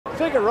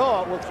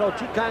Figueroa will throw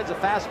two kinds of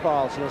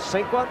fastballs. He'll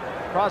sink one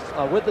across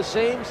with the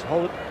seams,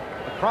 hold it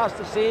across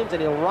the seams,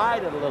 and he'll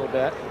ride it a little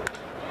bit.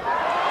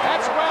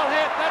 That's well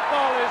hit. That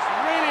ball is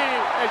really,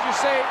 as you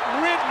say,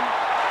 ridden.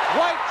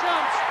 White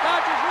jumps.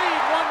 Dodgers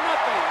lead 1-0.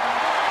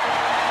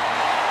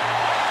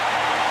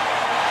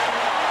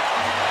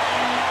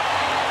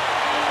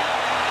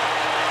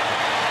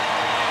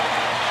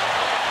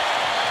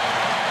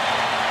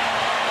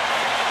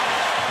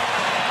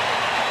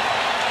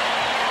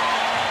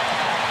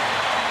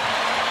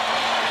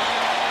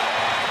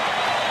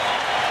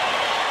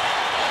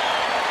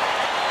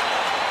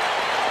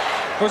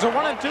 It was a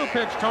 1-2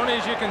 pitch, Tony,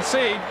 as you can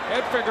see.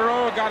 Ed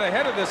Figueroa got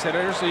ahead of this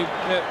hitter. See,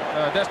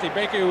 Dusty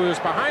Baker, who was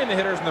behind the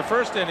hitters in the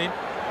first inning.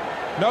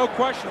 No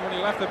question when he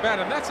left the bat.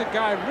 And that's a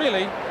guy,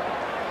 really.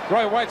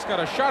 Roy White's got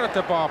a shot at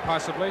the ball,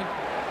 possibly.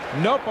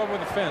 Nope, over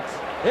the fence.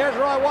 Here's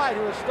Roy White,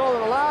 who has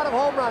stolen a lot of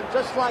home runs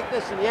just like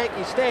this in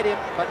Yankee Stadium,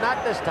 but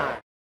not this time.